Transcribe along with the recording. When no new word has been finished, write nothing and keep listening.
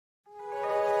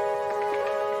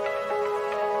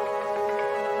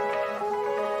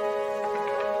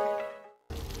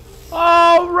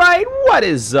What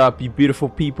is up, you beautiful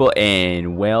people,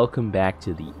 and welcome back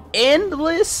to the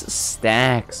Endless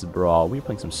Stacks Brawl. We're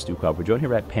playing some Stukov. We're joined here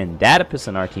by Pendatipus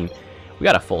on our team. We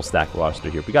got a full stack roster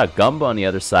here. We got Gumba on the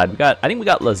other side. I think we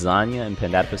got Lasagna and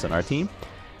Pendatipus on our team.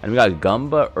 And we got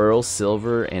Gumba, Earl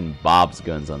Silver, and Bob's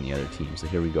Guns on the other team. So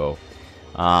here we go.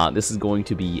 This is going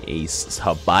to be a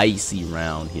spicy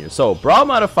round here. So, Brawl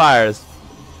modifiers.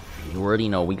 You already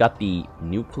know, we got the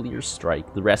nuclear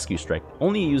strike, the rescue strike,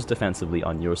 only used defensively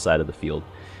on your side of the field.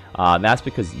 That's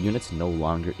because units no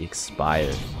longer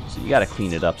expire, so you gotta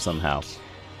clean it up somehow.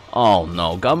 Oh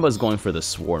no, Gumba's going for the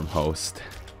swarm host.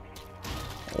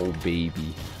 Oh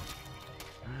baby.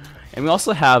 And we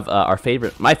also have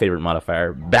my favorite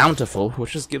modifier, Bountiful,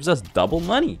 which just gives us double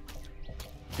money.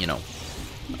 You know.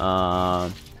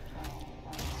 There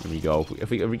we go. If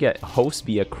we get host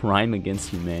be a crime against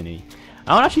humanity.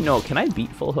 I don't actually know. Can I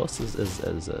beat full host as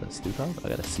Stukov? I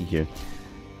gotta see here.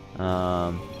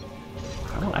 I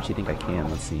don't actually think I can.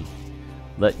 Let's see.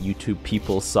 Let YouTube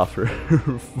people suffer.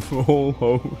 Full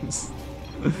host.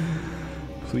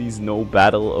 Please, no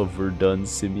Battle of Verdun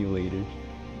simulator.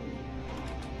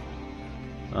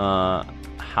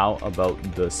 How about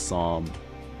the Psalm?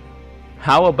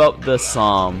 How about the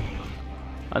Psalm?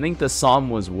 I think the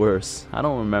Psalm was worse. I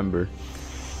don't remember.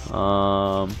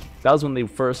 That was when they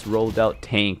first rolled out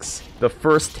tanks. The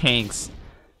first tanks.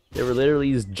 They were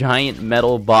literally these giant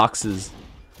metal boxes.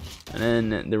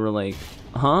 And then they were like,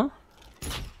 huh?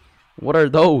 What are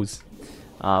those?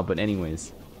 But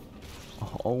anyways.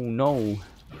 Oh no.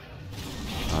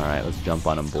 Alright, let's jump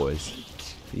on them, boys.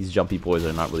 These jumpy boys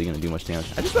are not really going to do much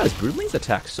damage. I just realized Broodlings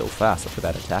attack so fast after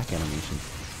that attack animation.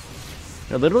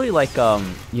 They're literally like,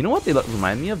 you know what they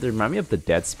remind me of? They remind me of the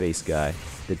Dead Space guy.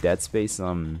 The Dead Space,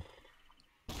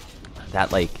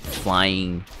 that like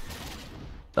flying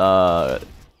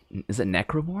is it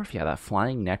necromorph? Yeah, that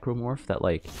flying necromorph that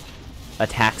like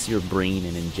attacks your brain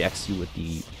and injects you with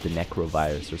the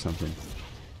necrovirus or something.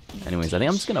 Anyways, I think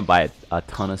I'm just gonna buy a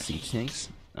ton of siege tanks,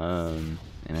 and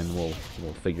then we'll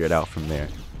figure it out from there.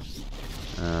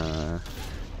 And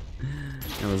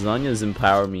Lasagna's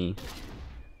Empower Me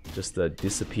just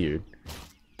disappeared.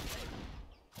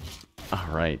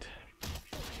 Alright.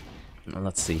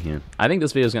 Let's see here. I think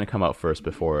this video is going to come out first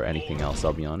before anything else,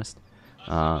 I'll be honest.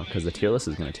 Because the tier list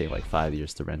is going to take like 5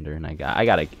 years to render, and I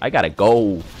gotta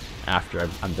go after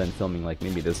I'm done filming, like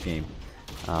maybe this game,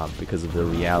 because of the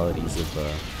realities of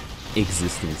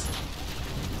existence.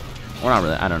 Or not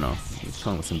really, I don't know. I'm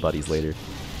talking with some buddies later.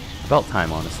 About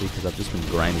time, honestly, because I've just been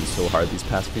grinding so hard these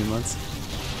past few months.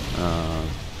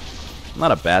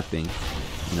 Not a bad thing,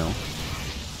 you know.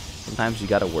 Sometimes you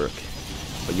gotta work.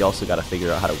 But you also got to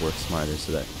figure out how to work smarter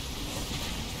so that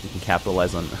you can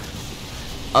capitalize on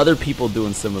other people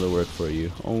doing some of the work for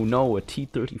you. Oh no, a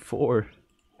T-34.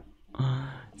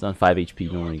 It's on 5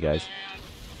 HP, don't worry guys.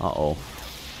 Uh-oh.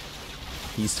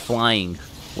 He's flying.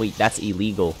 Wait, that's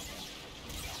illegal.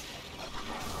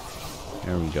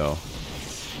 There we go.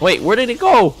 Wait, where did it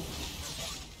go?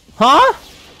 Huh?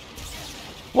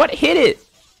 What hit it?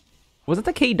 Was it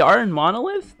the Kadarin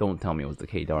Monolith? Don't tell me it was the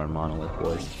Kadarin Monolith,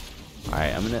 boys.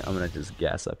 Alright, I'm gonna just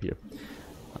gas up here.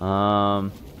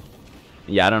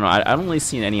 Yeah, I don't know. I don't really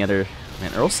see any other.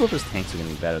 Man, Earl Silver's tanks are gonna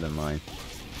be better than mine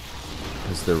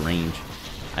because their range.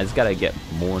 I just gotta get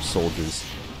more soldiers.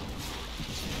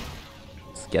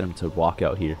 Let's get him to walk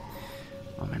out here.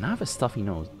 Oh man, I have a stuffy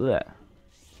nose. Ugh.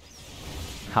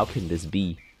 How can this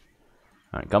be?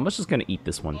 Alright, Gumba's just gonna eat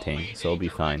this one tank, so it'll be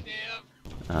fine.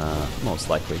 Most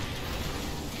likely.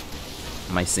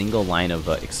 My single line of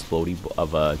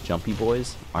jumpy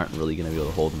boys aren't really gonna be able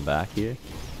to hold them back here.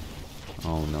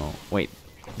 Oh no! Wait,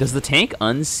 does the tank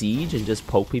unsiege and just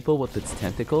poke people with its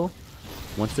tentacle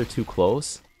once they're too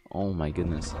close? Oh my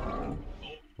goodness!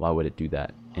 Why would it do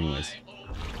that? Anyways,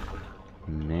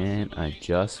 man, I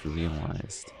just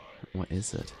realized. What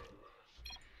is it?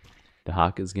 The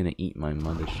Hawk is gonna eat my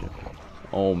mothership.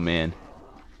 Oh man!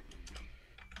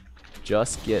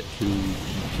 Just get to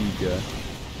Piga.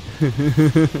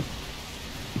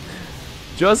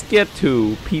 Just get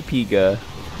to Pipiga.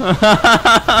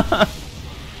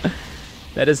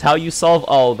 That is how you solve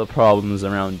all the problems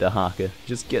around Dahaka.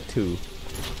 Just get to.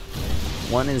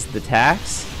 One is the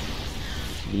tax.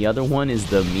 The other one is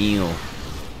the meal.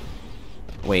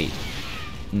 Wait.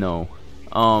 No.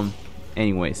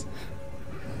 Anyways.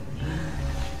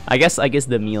 I guess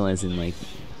the meal is in like,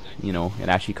 you know, it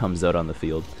actually comes out on the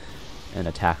field and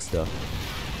attacks stuff.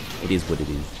 It is what it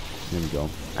is. There we go.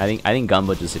 I think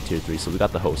Gumba just hit tier 3, so we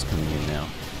got the host coming in now.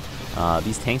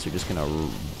 These tanks are just gonna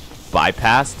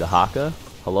bypass Dahaka.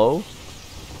 Hello?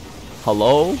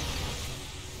 Hello?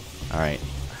 Alright.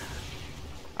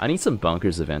 I need some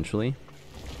bunkers eventually.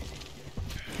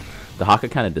 The Haka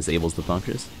kind of disables the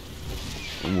bunkers.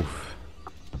 Oof.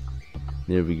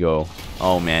 There we go.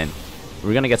 Oh man,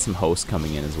 we're gonna get some hosts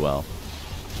coming in as well.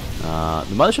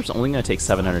 The mothership's only gonna take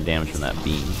 700 damage from that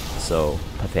beam, so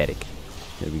pathetic.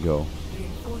 There we go.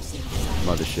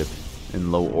 Mothership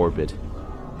in low orbit.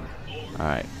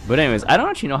 Alright, but anyways, I don't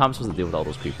actually know how I'm supposed to deal with all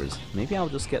those creepers. Maybe I'll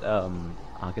just get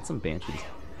I'll get some banshees.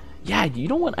 Yeah, you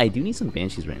know what? I do need some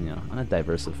banshees right now. I'm gonna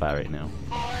diversify right now.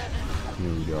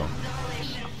 Here we go.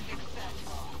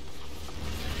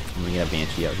 I'm gonna get a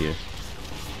banshee out here.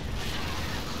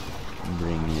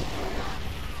 Bring it.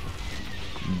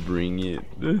 Bring it.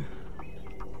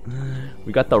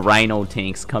 We got the rhino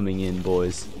tanks coming in,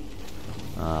 boys.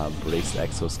 Brace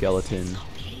exoskeleton.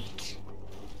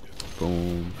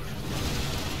 Boom.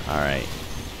 Alright.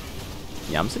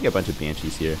 Yeah, I'm just gonna get a bunch of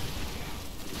banshees here.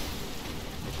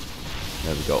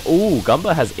 There we go. Ooh,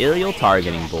 Gumba has aerial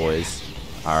targeting, boys.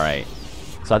 Alright.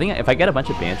 So I think if I get a bunch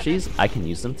of banshees, I can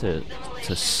use them to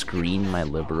screen my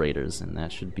liberators, and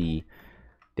that should be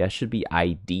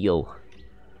ideal.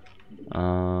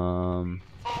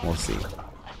 We'll see.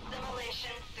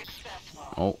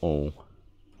 Oh.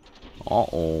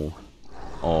 Oh.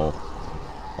 Well,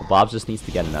 Bob just needs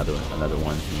to get another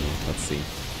one. Let's see.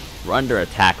 We're under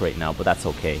attack right now, but that's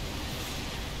okay.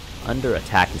 Under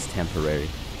attack is temporary.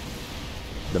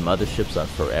 The motherships are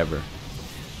forever.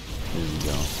 Here we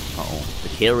go. The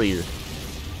carrier.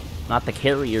 Not the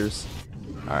carriers.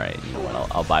 Alright, you know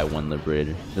what? I'll buy one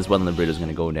liberator. This one liberator is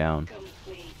gonna go down.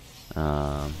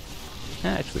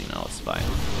 Actually, no, it's fine.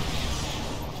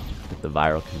 Get the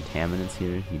viral contaminants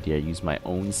here. You dare use my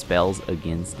own spells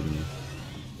against me.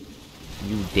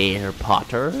 You dare,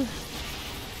 Potter?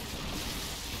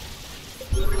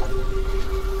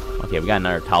 Okay, we got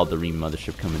another Tal'Darim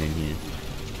mothership coming in here.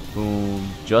 Boom.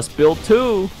 Just build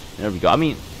 2. There we go. I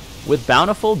mean, with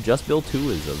Bountiful, just build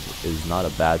 2 is not a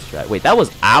bad strat. Wait, that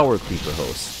was our creeper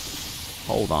host.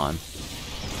 Hold on.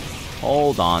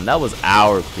 Hold on. That was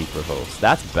our creeper host.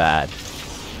 That's bad.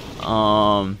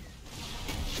 There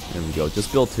we go.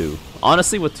 Just build 2.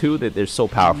 Honestly, with 2, they're so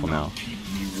powerful now.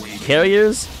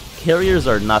 Carriers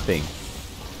are nothing.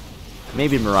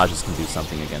 Maybe Mirages can do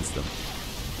something against them.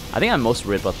 I think I'm most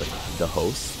worried about the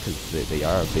hosts, because they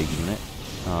are a big unit.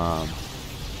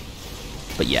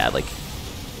 But yeah, like,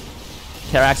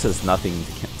 Karax has nothing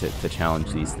to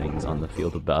challenge these things on the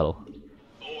field of battle,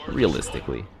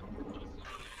 realistically.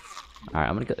 All right,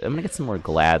 I'm gonna get some more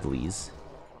Gladleys.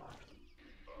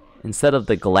 Instead of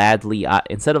the Bradley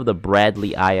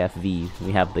IFV,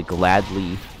 we have the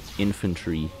Gladly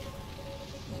infantry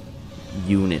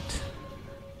unit.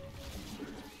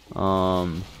 There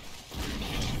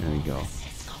we go.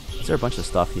 Is there a bunch of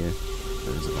stuff here?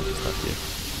 There's a bunch of stuff here.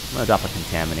 I'm gonna drop a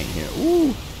contaminate here.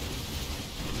 Ooh!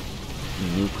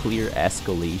 Nuclear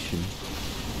escalation.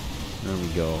 There we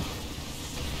go.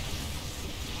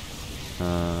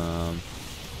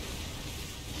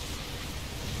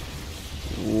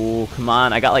 Ooh, come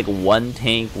on. I got like one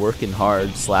tank working hard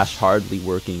 / hardly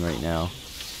working right now.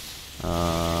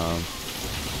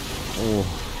 Oh,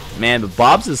 man, but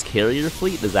Bob's carrier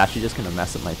fleet is actually just gonna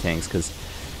mess up my tanks, because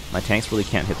my tanks really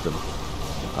can't hit them.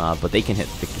 But they can hit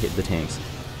the tanks.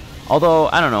 Although,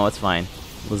 I don't know, it's fine.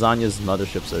 Lasagna's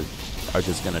motherships are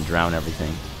just gonna drown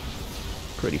everything.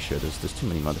 Pretty sure there's too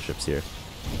many motherships here.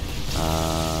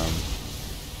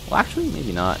 Well, actually,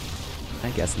 maybe not.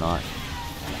 I guess not.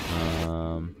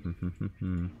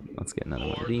 Let's get another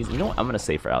one of these. You know what? I'm gonna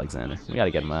save for Alexander. We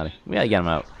gotta get him out. We gotta get him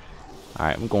out. All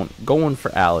right, I'm going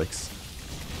for Alex.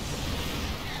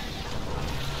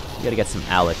 We gotta get some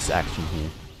Alex action here.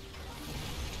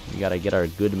 We gotta get our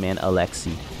good man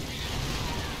Alexi.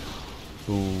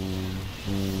 Boom,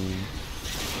 boom.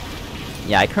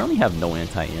 Yeah, I currently have no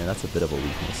anti-air. That's a bit of a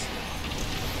weakness.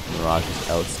 Mirages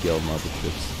outscale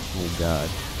motherships. Oh god.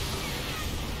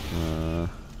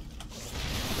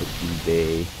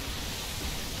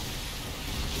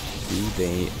 Do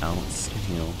they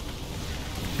outscale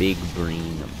big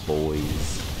brain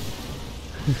boys?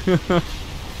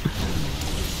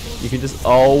 You can just.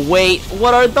 Oh wait,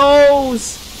 what are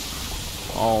those?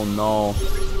 Oh no.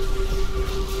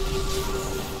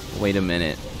 Wait a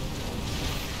minute.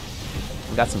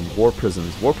 We got some war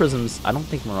prisms. War prisms. I don't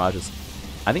think Mirages.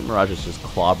 I think Mirages just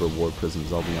clobber war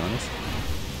prisms. I'll be honest.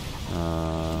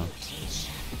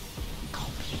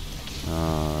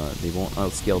 They won't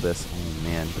outscale this. Oh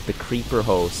man, but the creeper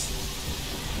hosts.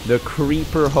 The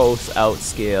creeper hosts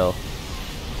outscale.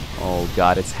 Oh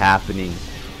god, it's happening.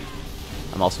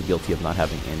 I'm also guilty of not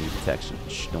having any detection.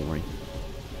 Shh, don't worry.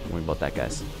 Don't worry about that,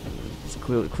 guys. It's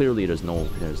clearly there's no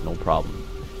problem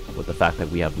with the fact that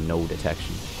we have no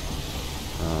detection.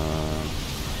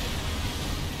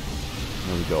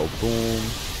 There we go. Boom.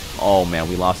 Oh man,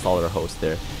 we lost all of our hosts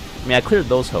there. I mean, I cleared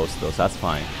those hosts though, so that's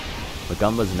fine. But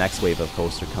Gumba's next wave of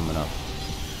hosts are coming up.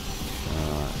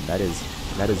 That is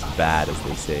bad, as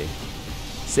they say.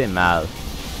 C'est mal.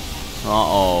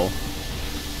 Uh-oh.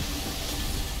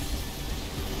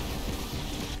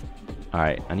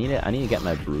 Alright, I need to get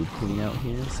my Brood Queen out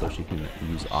here so she can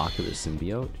use Ocular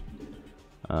Symbiote.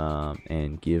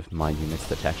 And give my units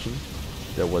detection.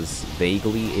 There was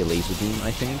vaguely a laser beam,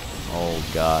 I think. Oh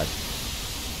god.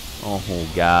 Oh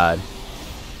god.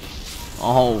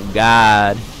 Oh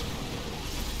god.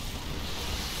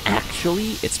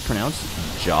 Actually, it's pronounced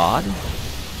Jod.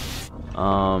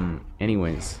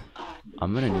 Anyways,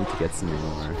 I'm gonna need to get some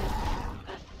more.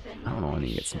 I don't know, I need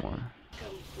to get some more.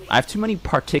 I have too many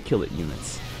particulate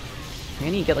units. I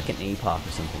need to get like an APOC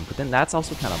or something, but then that's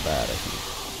also kind of bad, I think.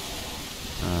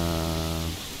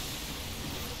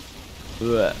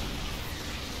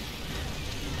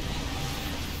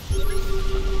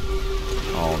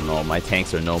 Oh no, my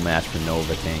tanks are no match for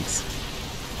Nova tanks.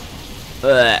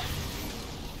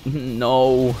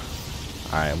 No.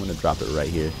 Alright, I'm gonna drop it right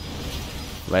here.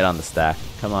 Right on the stack.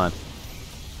 Come on.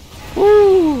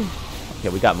 Woo! Okay,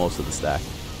 we got most of the stack.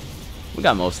 We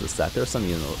got most of the stack. There's some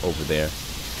unit over there.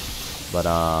 But,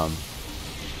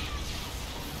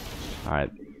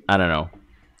 alright. I don't know.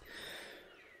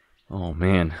 Oh,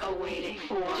 man.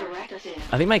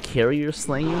 I think my carrier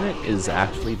slaying unit is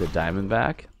actually the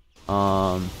Diamondback.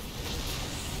 I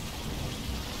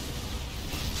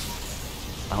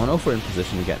don't know if we're in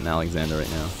position to get an Alexander right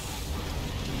now.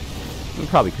 We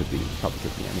probably could be. Probably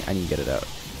could be. I mean, I need to get it out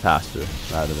faster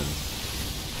rather than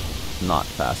not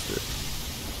faster.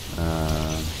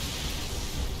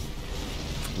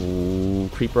 Ooh,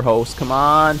 creeper host, come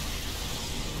on!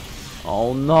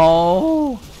 Oh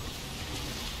no!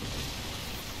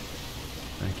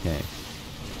 Okay.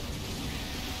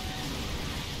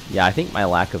 Yeah, I think my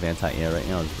lack of anti-air right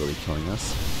now is really killing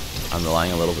us. I'm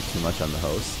relying a little bit too much on the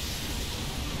host.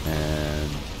 And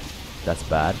that's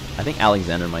bad. I think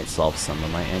Alexander might solve some of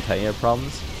my anti-air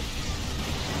problems.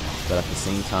 But at the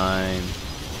same time...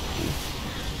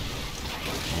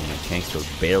 Oh, my tanks are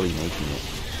barely making it.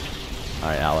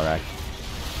 Alright, Alarak.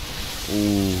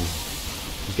 Ooh.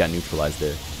 He's got neutralized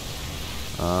there.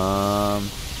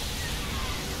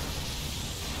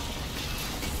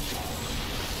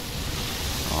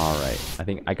 Alright. I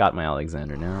think I got my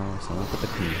Alexander now. So I'm gonna put the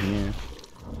queen here.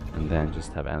 And then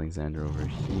just have Alexander over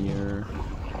here.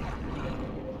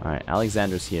 Alright,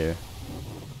 Alexander's here.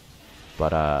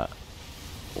 But,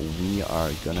 we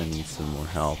are gonna need some more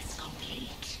help.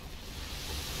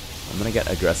 I'm gonna get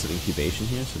aggressive incubation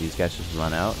here, so these guys just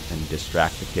run out and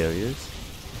distract the carriers.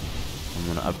 I'm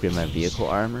gonna upgrade my vehicle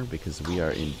armor because we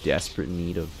are in desperate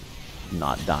need of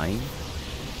not dying.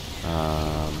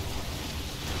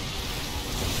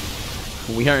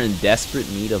 We are in desperate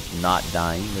need of not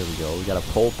dying. There we go. We gotta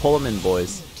pull them in,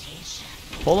 boys.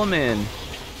 Pull them in.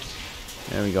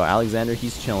 There we go. Alexander,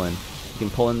 he's chilling. You can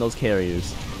pull in those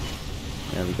carriers.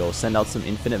 There we go. Send out some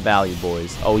infinite value,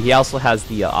 boys. Oh, he also has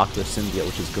the Ocular Symbiote,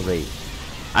 which is great.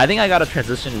 I think I gotta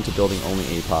transition into building only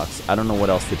APOCs. I don't know what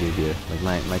else to do here.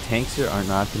 Like my tanks here are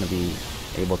not gonna be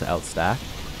able to outstack.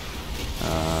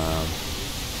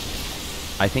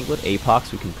 I think with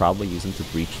APOCs we can probably use them to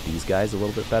breach these guys a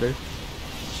little bit better.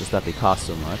 It's just that they cost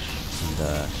so much, and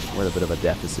we're at a bit of a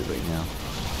deficit right now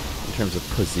in terms of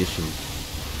position.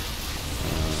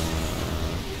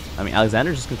 I mean,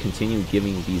 Alexander's just gonna continue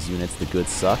giving these units the good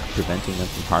suck, preventing them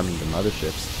from harming the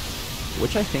motherships,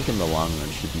 which I think in the long run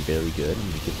should be very good. I'm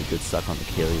gonna give the good suck on the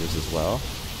carriers as well.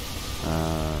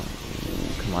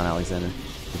 Come on, Alexander.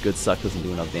 The good suck doesn't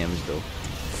do enough damage though.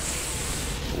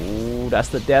 Ooh, that's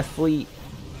the death fleet.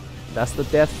 That's the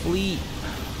death fleet.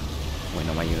 Wait,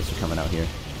 no, my units are coming out here.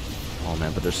 Oh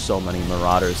man, but there's so many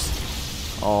marauders.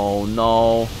 Oh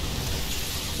no.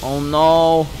 Oh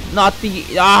no. Not the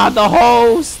the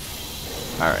host.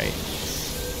 Alright.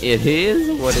 It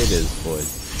is what it is,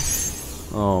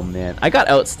 boys. Oh man. I got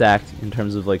outstacked in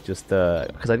terms of like just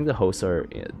because I think the hosts are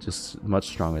just much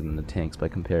stronger than the tanks by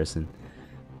comparison.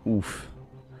 Oof.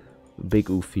 Big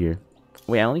oof here.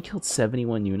 Wait, I only killed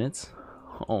 71 units?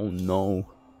 Oh no.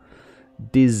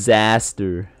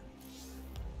 Disaster.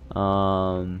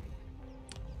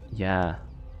 Yeah.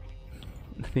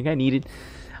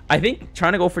 I think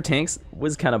trying to go for tanks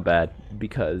was kind of bad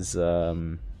because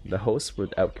the hosts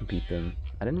would outcompete them.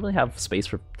 I didn't really have space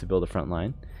to build a front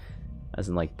line. As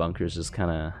in like bunkers just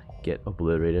kind of get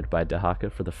obliterated by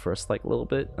Dahaka for the first like little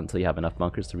bit until you have enough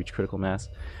bunkers to reach critical mass.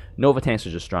 Nova tanks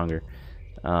are just stronger.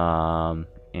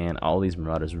 And all these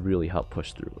marauders really help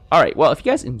push through. Alright, well, if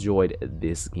you guys enjoyed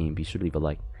this game, be sure to leave a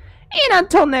like And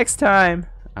until next time,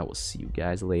 I will see you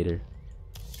guys later.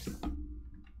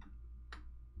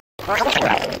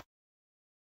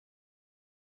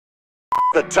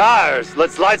 The tires!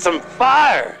 Let's light some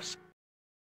fires!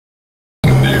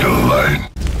 Need a light.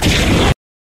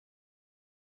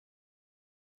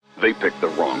 They picked the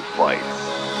wrong fight.